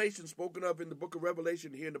tribulation spoken of in the book of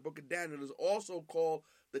Revelation, here in the book of Daniel, is also called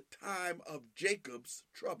the time of Jacob's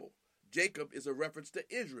trouble. Jacob is a reference to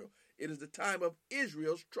Israel. It is the time of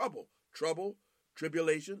Israel's trouble. Trouble,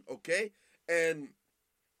 tribulation, okay? And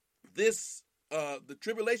this, the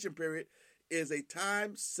tribulation period is a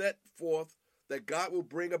time set forth that God will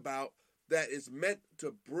bring about that is meant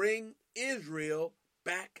to bring Israel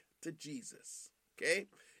back to Jesus, okay?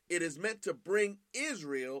 It is meant to bring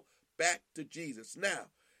Israel back to Jesus. Now,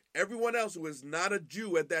 everyone else who is not a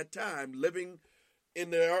Jew at that time, living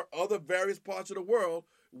in their other various parts of the world,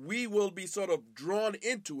 we will be sort of drawn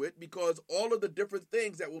into it because all of the different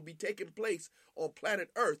things that will be taking place on planet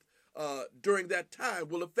Earth during that time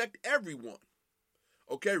will affect everyone.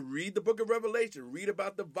 Okay, read the book of Revelation. Read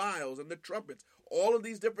about the vials and the trumpets. All of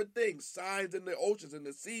these different things, signs in the oceans and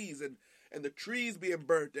the seas and the trees being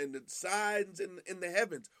burnt and the signs in the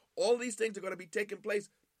heavens. All these things are going to be taking place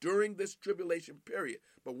during this tribulation period.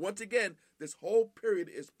 But once again, this whole period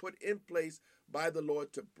is put in place by the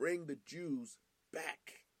Lord to bring the Jews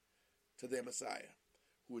back to their Messiah,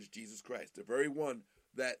 who is Jesus Christ, the very one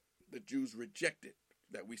that the Jews rejected,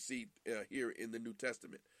 that we see here in the New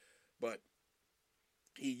Testament. But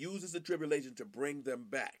he uses the tribulation to bring them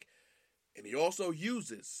back. And he also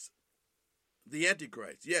uses The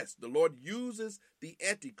Antichrist. Yes, the Lord uses the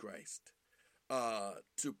Antichrist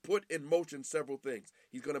to put in motion several things.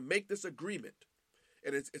 He's going to make this agreement,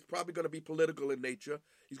 and it's probably going to be political in nature.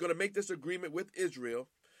 He's going to make this agreement with Israel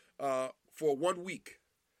for 1 week.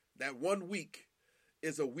 That 1 week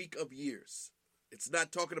is a week of years. It's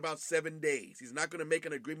not talking about 7 days. He's not going to make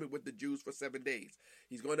an agreement with the Jews for 7 days.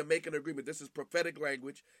 He's going to make an agreement. This is prophetic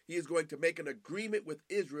language. He is going to make an agreement with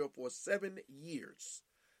Israel for 7 years.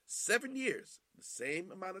 7 years, the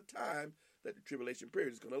same amount of time that the tribulation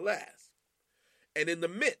period is going to last. And in the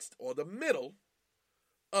midst or the middle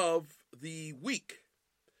of the week,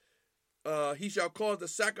 he shall cause the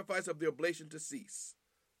sacrifice of the oblation to cease.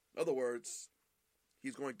 In other words,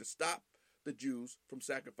 he's going to stop the Jews from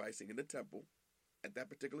sacrificing in the temple at that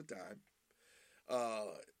particular time,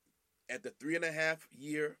 at the 3.5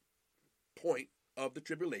 year point of the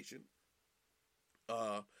tribulation,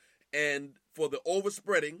 and for the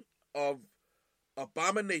overspreading of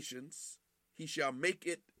abominations, he shall make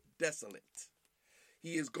it desolate.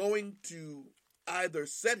 He is going to either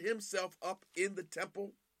set himself up in the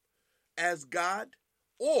temple as God,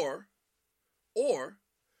 or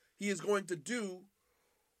he is going to do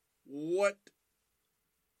what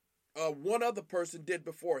one other person did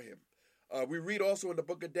before him. We read also in the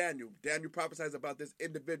book of Daniel. Daniel prophesies about this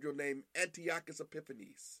individual named Antiochus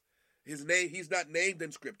Epiphanes. His name, he's not named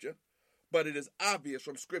in Scripture, but it is obvious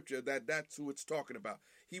from Scripture that that's who it's talking about.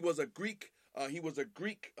 He was a Greek.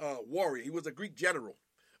 Warrior. He was a Greek general,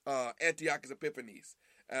 Antiochus Epiphanes.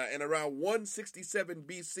 And around 167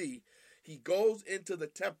 BC, he goes into the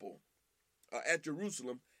temple at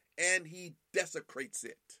Jerusalem and he desecrates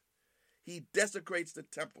it. He desecrates the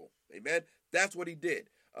temple. Amen. That's what he did.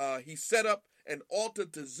 He set up an altar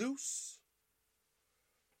to Zeus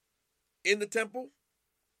in the temple,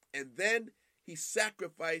 and then he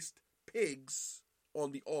sacrificed pigs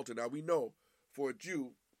on the altar. Now we know for a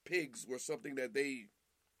Jew, pigs were something that they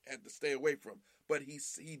had to stay away from. But he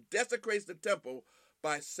desecrates the temple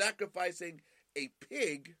by sacrificing a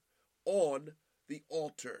pig on the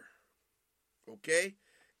altar. Okay?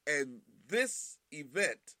 And this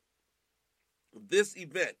event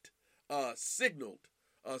signaled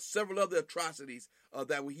several other atrocities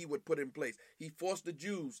that he would put in place. He forced the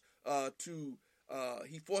Jews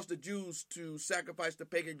to sacrifice the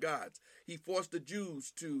pagan gods. He forced the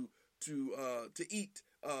Jews to eat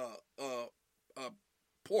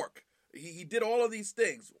pork. He did all of these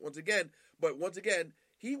things once again,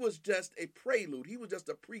 he was just a prelude. He was just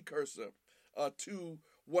a precursor to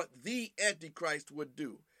what the Antichrist would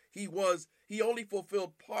do. He only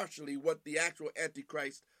fulfilled partially what the actual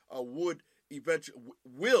Antichrist will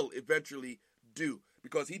eventually do,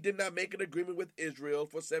 because he did not make an agreement with Israel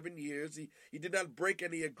for 7 years. He did not break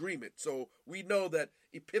any agreement. So we know that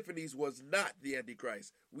Epiphanes was not the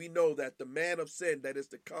Antichrist. We know that the man of sin that is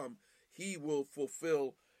to come, he will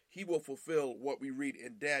fulfill what we read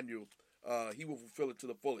in Daniel. He will fulfill it to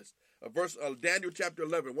the fullest. Daniel chapter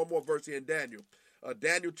 11, one more verse here in Daniel.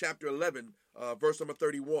 Daniel chapter 11, verse number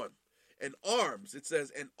 31. And arms, it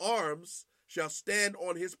says, and arms shall stand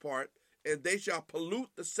on his part, and they shall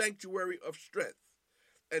pollute the sanctuary of strength,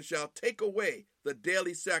 and shall take away the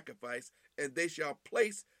daily sacrifice, and they shall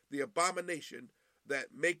place the abomination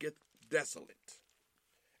that maketh desolate.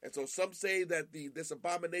 And so some say that this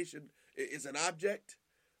abomination is an object.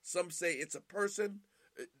 Some say it's a person.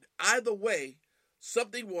 Either way,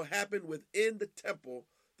 something will happen within the temple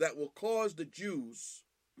that will cause the Jews,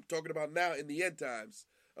 I'm talking about now in the end times,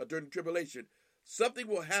 during the tribulation, something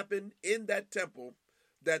will happen in that temple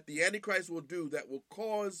that the Antichrist will do that will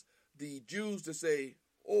cause the Jews to say,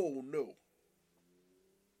 oh, no.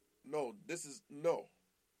 No, this is no.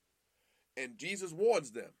 And Jesus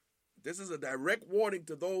warns them. This is a direct warning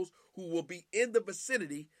to those who will be in the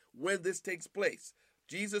vicinity when this takes place.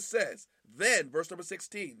 Jesus says, then, verse number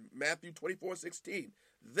 16, Matthew 24:16,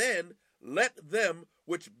 then let them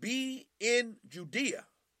which be in Judea.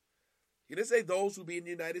 He didn't say those who be in the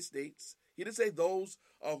United States. He didn't say those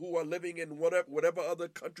who are living in whatever other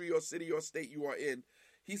country or city or state you are in.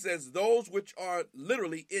 He says those which are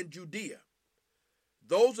literally in Judea.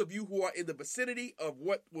 Those of you who are in the vicinity of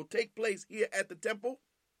what will take place here at the temple,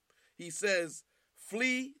 he says,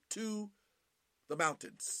 flee to the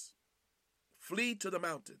mountains. Flee to the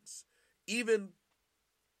mountains. Even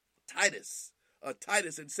Titus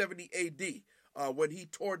in 70 AD, when he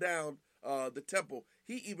tore down the temple,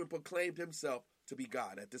 he even proclaimed himself to be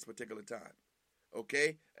God at this particular time.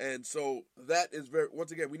 Okay? And so that is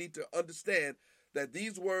once again, we need to understand that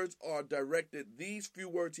these words are directed, these few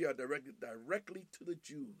words here are directed directly to the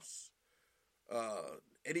Jews.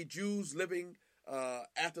 Any Jews living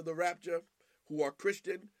after the rapture who are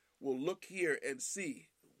Christian will look here and see,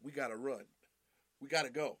 we got to run. We got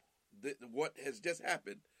to go. What has just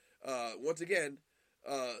happened, once again,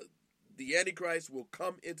 the Antichrist will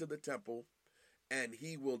come into the temple and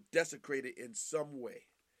he will desecrate it in some way.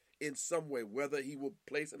 In some way, whether he will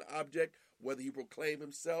place an object, whether he will proclaim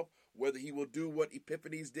himself, whether he will do what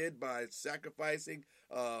Epiphanes did by sacrificing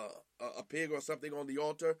a pig or something on the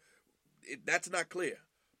altar, that's not clear.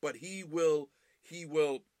 But he will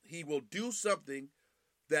do something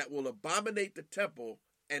that will abominate the temple,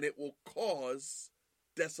 and it will cause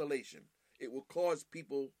desolation. It will cause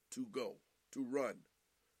people to go, to run,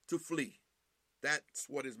 to flee. That's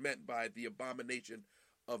what is meant by the abomination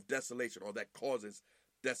of desolation, or that causes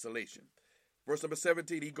desolation. Verse number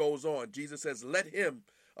 17, he goes on. Jesus says, let him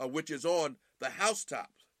which is on the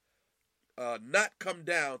housetops not come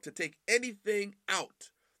down to take anything out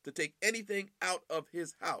of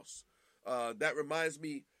his house. That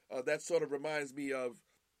sort of reminds me of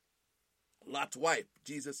Lot's wife.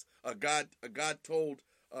 God told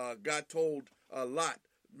Lot,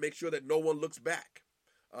 make sure that no one looks back.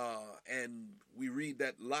 And we read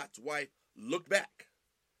that Lot's wife looked back,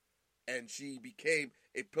 and she became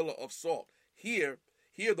a pillar of salt. Here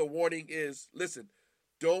the warning is, listen,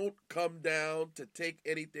 don't come down to take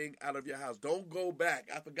anything out of your house. Don't go back.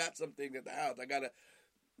 I forgot something at the house.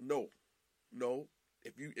 No.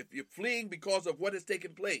 If you're fleeing because of what has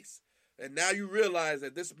taken place, and now you realize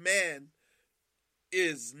that this man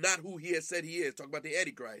is not who he has said he is, talking about the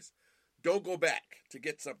Antichrist, don't go back to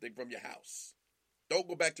get something from your house. Don't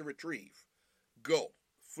go back to retrieve. Go,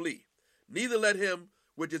 flee. Neither let him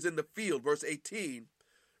which is in the field, verse 18,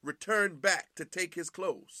 return back to take his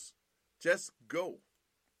clothes. Just go.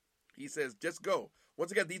 He says, just go.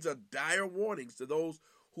 Once again, these are dire warnings to those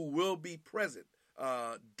who will be present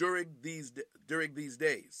during these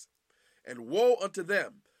days. And woe unto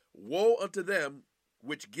them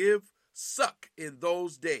which give suck in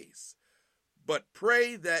those days. But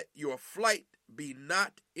pray that your flight be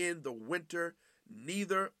not in the winter,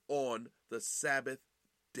 neither on the Sabbath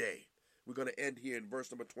day. We're going to end here in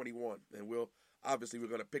verse number 21, and we're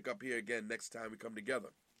going to pick up here again next time we come together.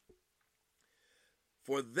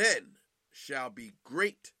 For then shall be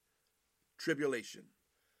great tribulation,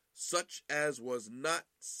 such as was not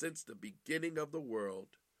since the beginning of the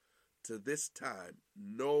world to this time,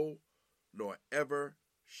 no, nor ever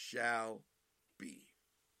shall be.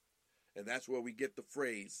 And that's where we get the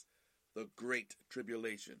phrase, the great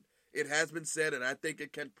tribulation. It has been said, and I think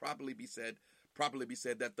it can properly be said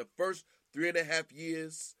that the first 3.5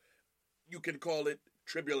 years, you can call it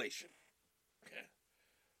tribulation.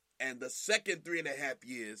 And the second 3.5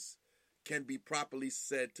 years can be properly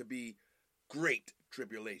said to be great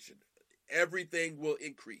tribulation. Everything will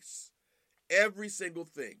increase. Every single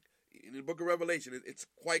thing. In the book of Revelation, it's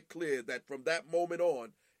quite clear that from that moment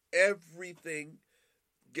on, everything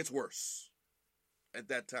gets worse at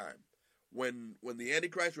that time. When the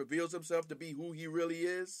Antichrist reveals himself to be who he really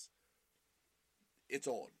is, it's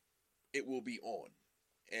on. It will be on.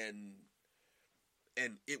 And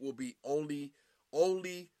it will be only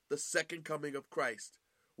the second coming of Christ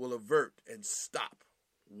will avert and stop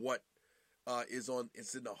what is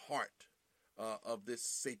in the heart of this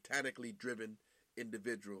satanically driven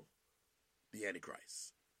individual, the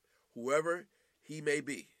Antichrist. Whoever he may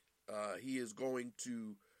be, he is going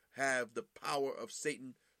to have the power of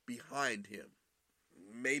Satan behind him.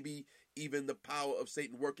 Maybe even the power of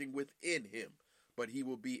Satan working within him. But he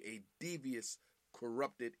will be a devious,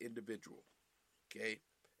 corrupted individual. Okay?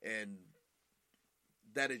 And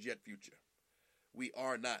that is yet future. We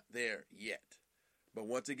are not there yet. But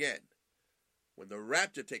once again, when the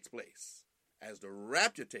rapture takes place, as the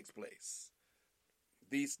rapture takes place,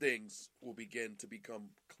 these things will begin to become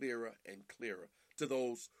clearer and clearer to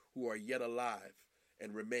those who are yet alive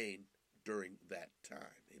and remain during that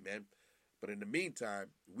time. Amen. But in the meantime,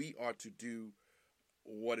 we are to do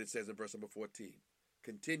what it says in verse number 14.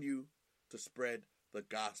 Continue to spread the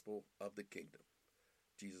gospel of the kingdom.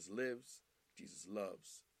 Jesus lives, Jesus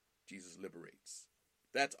loves, Jesus liberates.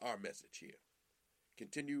 That's our message here.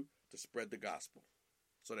 Continue to spread the gospel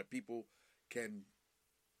so that people can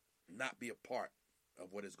not be a part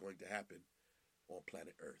of what is going to happen on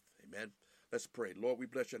planet Earth. Amen. Let's pray. Lord, we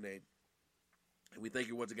bless your name. And we thank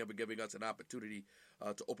you once again for giving us an opportunity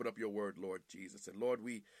to open up your word, Lord Jesus. And Lord,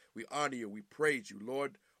 we honor you. We praise you.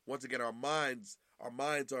 Lord, once again, our minds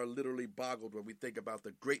are literally boggled when we think about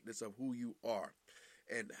the greatness of who you are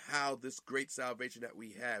and how this great salvation that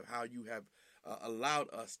we have, how you have allowed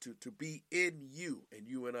us to be in you and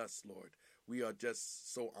you in us, Lord. We are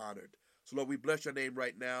just so honored. So, Lord, we bless your name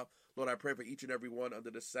right now. Lord, I pray for each and every one under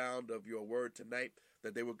the sound of your word tonight,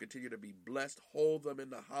 that they will continue to be blessed. Hold them in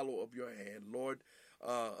the hollow of your hand, Lord.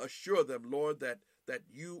 Assure them, Lord, that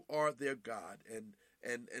you are their God, and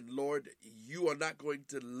Lord, you are not going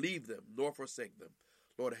to leave them nor forsake them.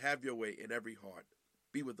 Lord, have your way in every heart.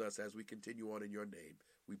 Be with us as we continue on in your name.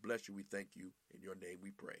 We bless you. We thank you. In your name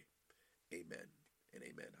we pray. Amen and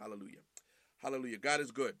amen. Hallelujah. Hallelujah. God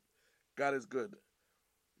is good. God is good.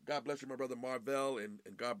 God bless you, my brother Marvell, and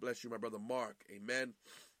God bless you, my brother Mark. Amen.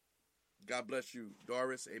 God bless you,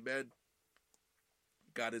 Doris. Amen.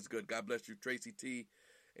 God is good. God bless you, Tracy T.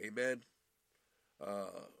 Amen.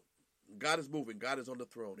 God is moving. God is on the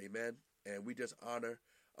throne. Amen. And we just honor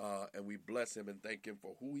and we bless him and thank him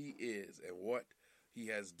for who he is and what he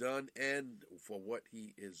has done and for what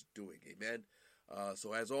he is doing. Amen.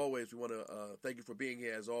 So as always, we want to thank you for being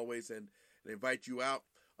here as always and invite you out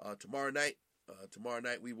tomorrow night. Tomorrow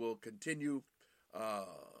night we will continue. Tomorrow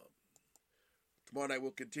night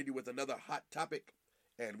we'll continue with another hot topic,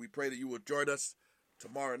 and we pray that you will join us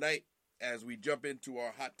tomorrow night as we jump into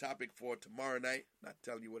our hot topic for tomorrow night. Not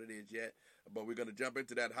telling you what it is yet, but we're going to jump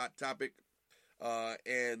into that hot topic,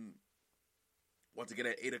 and once again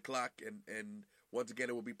at 8 o'clock, and once again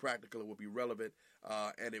it will be practical, it will be relevant,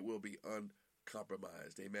 and it will be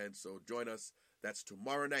uncompromised. Amen. So join us. That's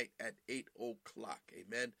tomorrow night at 8 o'clock.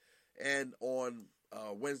 Amen. And on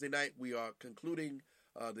Wednesday night, we are concluding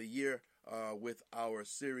the year with our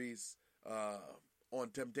series on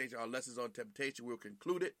temptation, our lessons on temptation. We'll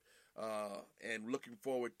conclude it, and looking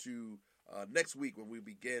forward to next week when we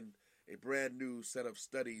begin a brand new set of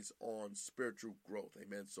studies on spiritual growth.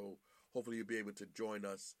 Amen. So hopefully you'll be able to join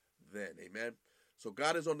us then. Amen. So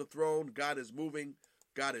God is on the throne. God is moving.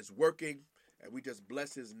 God is working. And we just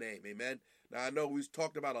bless his name. Amen. Now, I know we've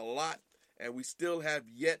talked about a lot, and we still have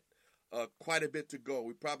yet quite a bit to go.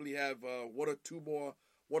 We probably have one or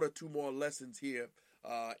two more lessons here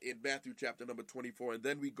in Matthew chapter number 24, and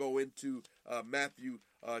then we go into Matthew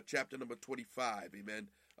chapter number 25. Amen.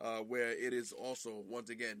 Where it is also once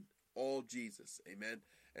again all Jesus. Amen.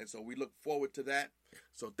 And so we look forward to that.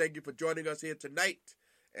 So thank you for joining us here tonight,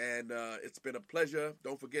 and it's been a pleasure.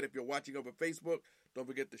 Don't forget, if you're watching over Facebook, don't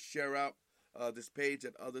forget to share out this page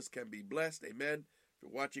that others can be blessed. Amen. If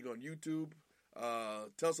you're watching on YouTube,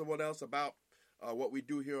 tell someone else about what we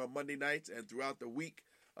do here on Monday nights and throughout the week.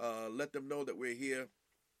 Let them know that we're here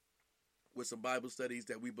with some Bible studies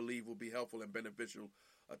that we believe will be helpful and beneficial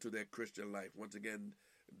to their Christian life. Once again,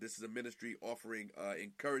 this is a ministry offering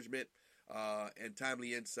encouragement and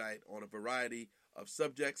timely insight on a variety of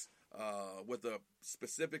subjects with a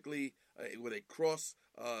specifically with a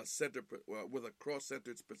cross-centered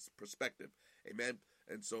perspective. Amen.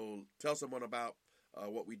 And so tell someone about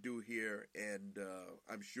what we do here, and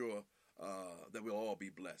I'm sure that we'll all be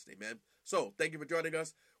blessed. Amen. So thank you for joining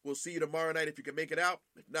us. We'll see you tomorrow night if you can make it out.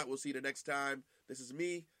 If not, we'll see you the next time. This is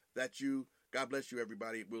me. That's you. God bless you,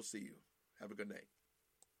 everybody. We'll see you. Have a good night.